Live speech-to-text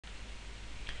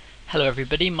Hello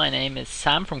everybody, my name is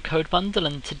Sam from Code Bundle,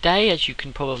 and today, as you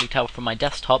can probably tell from my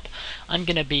desktop, I'm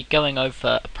going to be going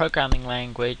over a programming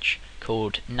language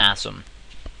called NASM.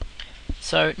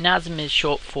 So NASM is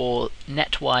short for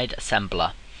Net-Wide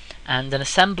Assembler, and an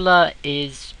assembler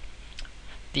is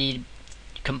the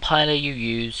compiler you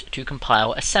use to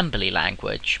compile assembly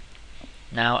language.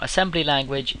 Now, assembly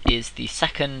language is the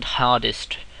second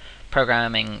hardest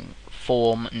programming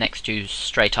form next to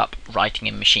straight up writing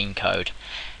in machine code.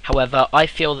 However, I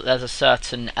feel that there's a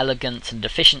certain elegance and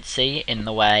efficiency in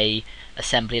the way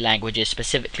assembly languages,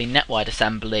 specifically net-wide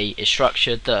assembly, is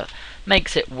structured that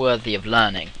makes it worthy of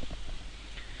learning.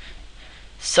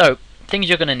 So, things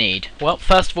you're going to need. Well,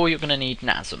 first of all, you're going to need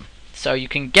NASM. So you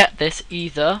can get this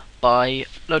either by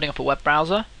loading up a web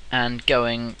browser and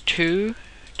going to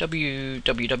www.nasm.us.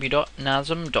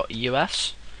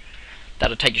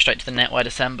 That'll take you straight to the net-wide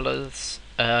assemblers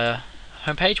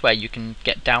homepage where you can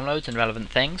get downloads and relevant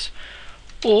things.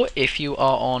 Or if you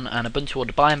are on an Ubuntu or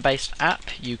Debian based app,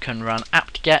 you can run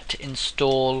apt-get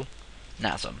install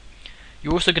NASM.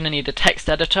 You're also going to need a text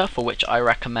editor, for which I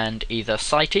recommend either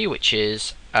Site, which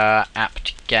is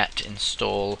apt-get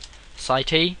install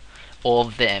Site, or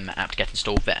Vim, apt-get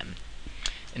install Vim.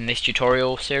 In this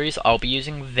tutorial series I'll be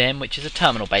using Vim, which is a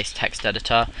terminal based text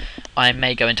editor. I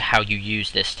may go into how you use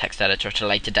this text editor at a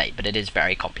later date, but it is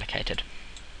very complicated.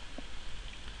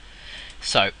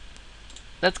 So,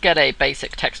 let's get a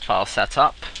basic text file set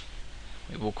up.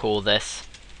 We will call this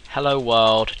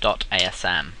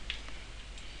helloworld.asm.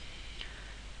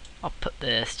 I'll put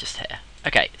this just here.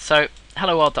 Okay, so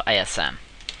helloworld.asm.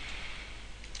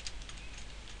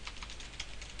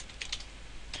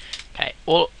 Okay,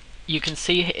 you can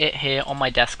see it here on my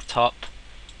desktop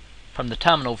from the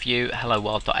terminal view,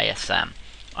 helloworld.asm.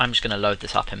 I'm just going to load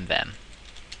this up in Vim.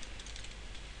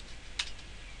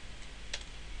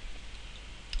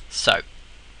 So,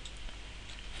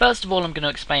 first of all, I'm going to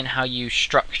explain how you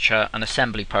structure an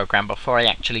assembly program before I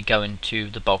actually go into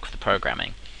the bulk of the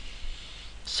programming.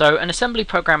 So, an assembly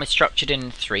program is structured in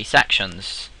three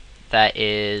sections. There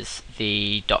is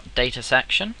the .data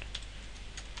section,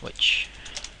 which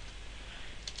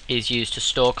is used to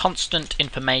store constant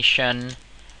information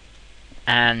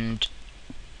and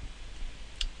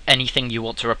anything you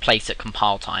want to replace at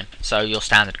compile time, so your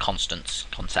standard constants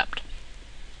concept.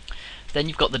 Then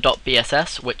you've got the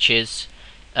 .bss, which is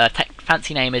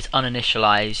fancy name is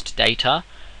uninitialized data,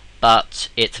 but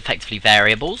it's effectively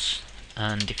variables,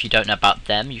 and if you don't know about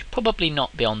them, you should probably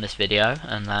not be on this video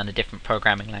and learn a different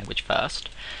programming language first.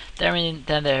 Then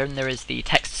there is the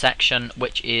text section,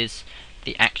 which is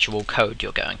the actual code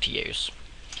you're going to use.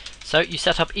 So you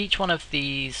set up each one of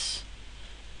these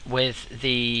with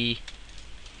the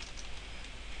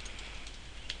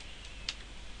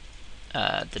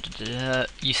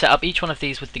you set up each one of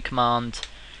these with the command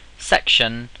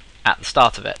section at the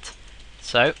start of it.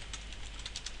 So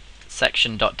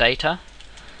section.data,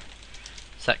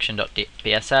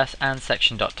 section.bss, and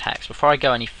section.text. Before I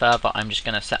go any further, I'm just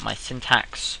going to set my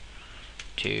syntax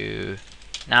to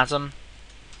NASM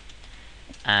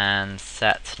and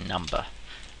set number.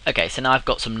 Okay, so now I've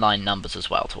got some line numbers as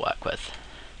well to work with.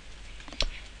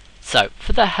 So,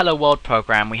 for the Hello World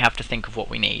program, we have to think of what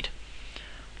we need.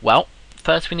 Well,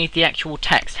 first we need the actual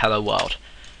text Hello World.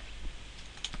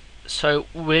 So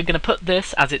we're going to put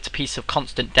this as its piece of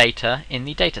constant data in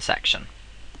the data section.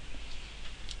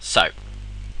 So,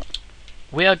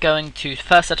 we are going to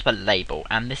first set up a label,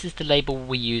 and this is the label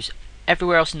we use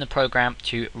everywhere else in the program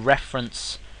to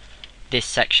reference this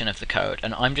section of the code,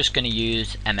 and I'm just going to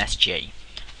use MSG.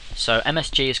 So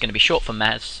MSG is going to be short for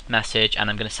message, and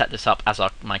I'm going to set this up as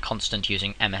my constant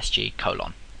using MSG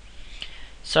colon.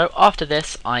 So after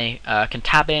this, I can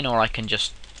tab in, or I can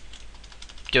just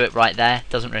do it right there,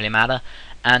 doesn't really matter,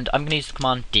 and I'm going to use the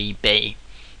command db.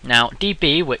 Now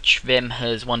db, which Vim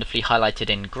has wonderfully highlighted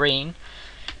in green,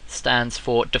 stands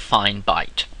for define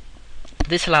byte.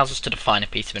 This allows us to define a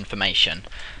piece of information.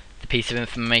 The piece of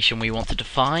information we want to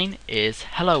define is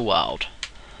hello world.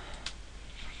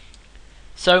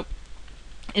 So,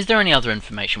 is there any other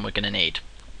information we're going to need?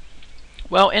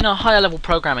 Well, in a higher level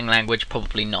programming language,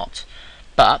 probably not.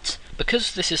 But,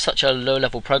 because this is such a low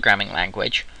level programming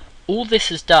language, all this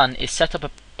has done is set up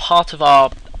a part of our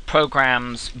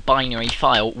program's binary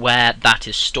file where that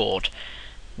is stored.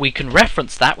 We can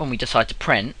reference that when we decide to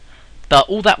print, but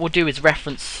all that will do is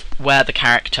reference where the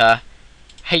character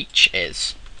H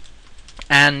is.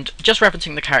 And just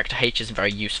referencing the character H isn't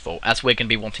very useful, as we're going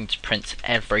to be wanting to print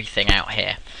everything out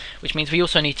here, which means we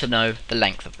also need to know the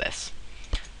length of this.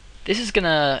 This is going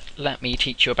to let me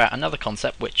teach you about another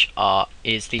concept, which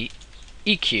is the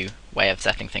EQ way of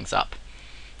setting things up.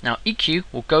 Now EQ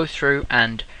will go through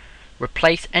and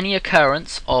replace any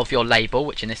occurrence of your label,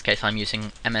 which in this case I'm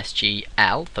using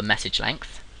MSGL for message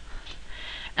length,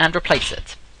 and replace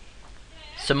it.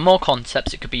 Some more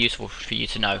concepts it could be useful for you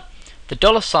to know. The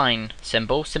 $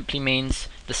 symbol simply means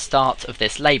the start of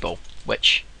this label,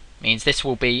 which means this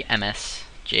will be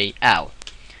MSGL.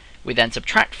 We then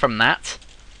subtract from that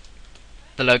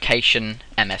the location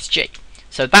MSG.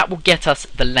 So that will get us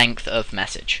the length of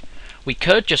message. We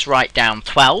could just write down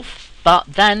 12, but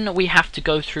then we have to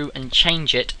go through and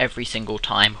change it every single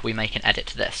time we make an edit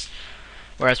to this.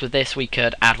 Whereas with this we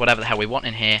could add whatever the hell we want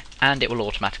in here and it will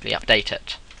automatically update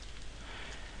it.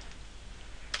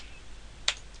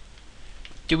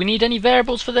 Do we need any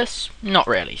variables for this? Not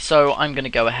really, so I'm going to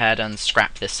go ahead and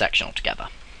scrap this section altogether.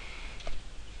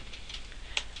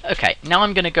 Okay, now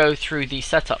I'm going to go through the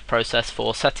setup process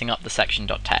for setting up the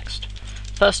section.txt.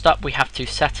 First up, we have to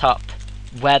set up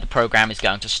where the program is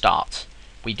going to start.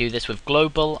 We do this with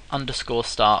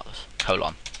global_start:.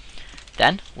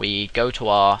 Then we go to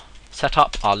our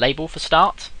setup, our label for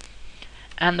start,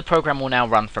 and the program will now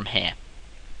run from here.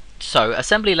 So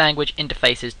assembly language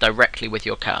interfaces directly with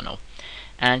your kernel.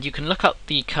 And you can look up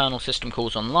the kernel system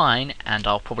calls online, and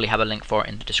I'll probably have a link for it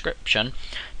in the description,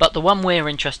 but the one we're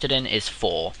interested in is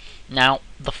for. Now,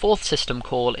 the fourth system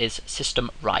call is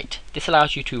system write. This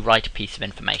allows you to write a piece of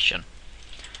information.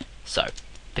 So,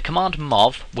 the command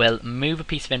mov will move a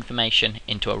piece of information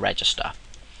into a register.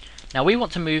 Now we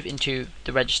want to move into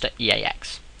the register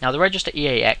EAX. Now the register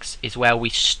EAX is where we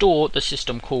store the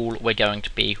system call we're going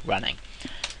to be running.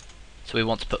 So we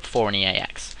want to put 4 in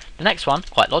EAX. The next one,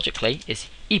 quite logically, is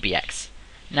EBX.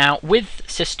 Now, with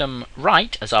system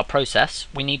write as our process,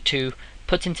 we need to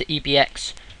put into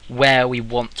EBX where we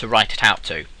want to write it out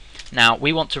to. Now,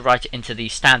 we want to write it into the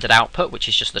standard output, which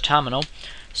is just the terminal,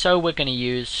 so we're going to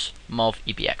use mov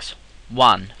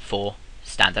EBX1 for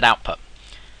standard output.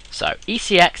 So,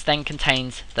 ECX then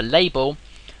contains the label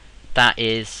that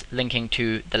is linking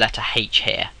to the letter H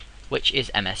here, which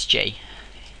is MSG.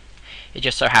 It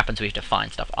just so happens we've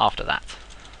defined stuff after that.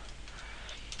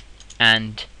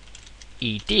 And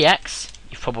EDX,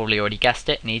 you've probably already guessed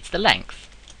it, needs the length.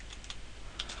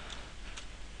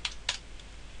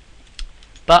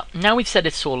 But now we've set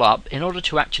this all up, in order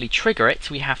to actually trigger it,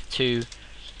 we have to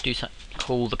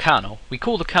call the kernel. We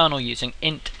call the kernel using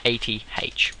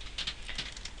int80h.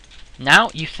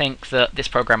 Now you think that this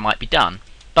program might be done,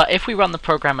 but if we run the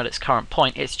program at its current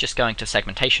point, it's just going to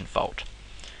segmentation fault.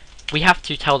 We have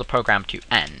to tell the program to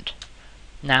end.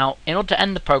 Now, in order to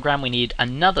end the program, we need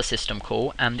another system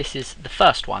call, and this is the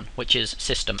first one, which is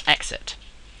system exit.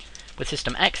 With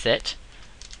system exit,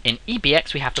 in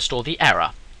EBX we have to store the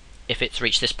error. If it's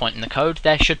reached this point in the code,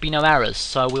 there should be no errors,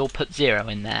 so we'll put 0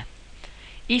 in there.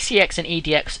 ECX and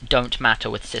EDX don't matter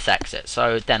with sysexit,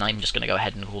 so then I'm just going to go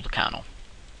ahead and call the kernel.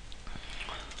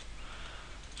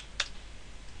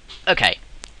 Okay,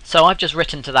 so I've just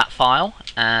written to that file,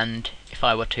 and if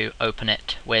I were to open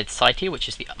it with Cyty, which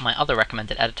is my other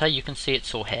recommended editor, you can see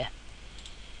it's all here.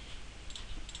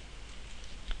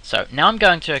 So now I'm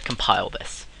going to compile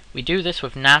this. We do this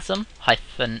with NASM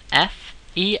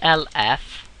 -f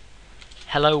elf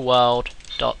hello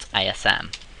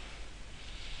world.asm.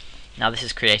 Now this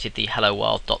has created the hello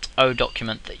world.o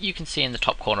document that you can see in the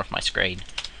top corner of my screen.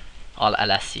 I'll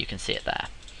ls so you can see it there.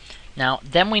 Now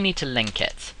then we need to link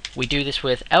it. We do this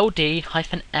with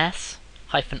ld-s-o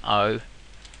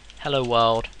hello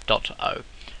world.o.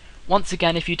 Once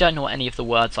again, if you don't know what any of the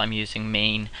words I'm using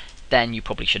mean, then you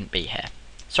probably shouldn't be here.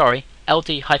 Sorry,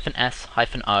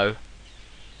 ld-s-o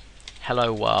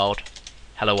hello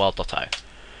world.o.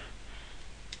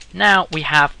 Now we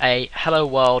have a hello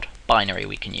world binary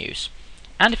we can use.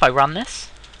 And if I run this,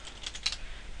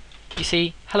 you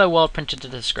see hello world printed to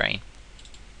the screen.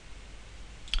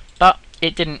 But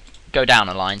it didn't go down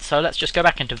a line, so let's just go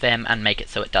back into Vim and make it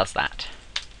so it does that.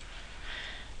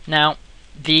 Now,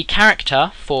 the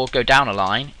character for go down a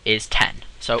line is 10,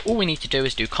 so all we need to do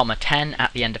is do "10"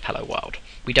 at the end of hello world.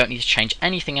 We don't need to change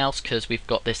anything else because we've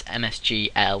got this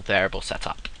MSGL variable set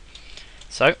up.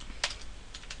 So,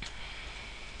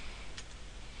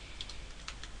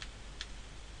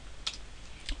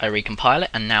 I recompile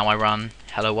it, and now I run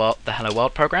the hello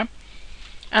world program,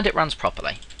 and it runs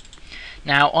properly.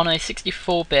 Now, on a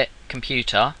 64-bit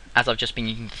computer, as I've just been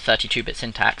using the 32-bit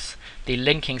syntax, the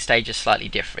linking stage is slightly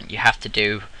different. You have to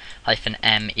do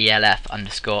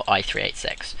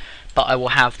 -melf_i386. But I will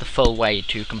have the full way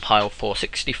to compile for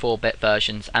 64-bit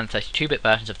versions and 32-bit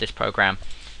versions of this program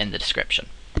in the description.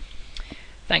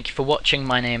 Thank you for watching.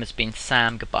 My name has been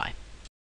Sam. Goodbye.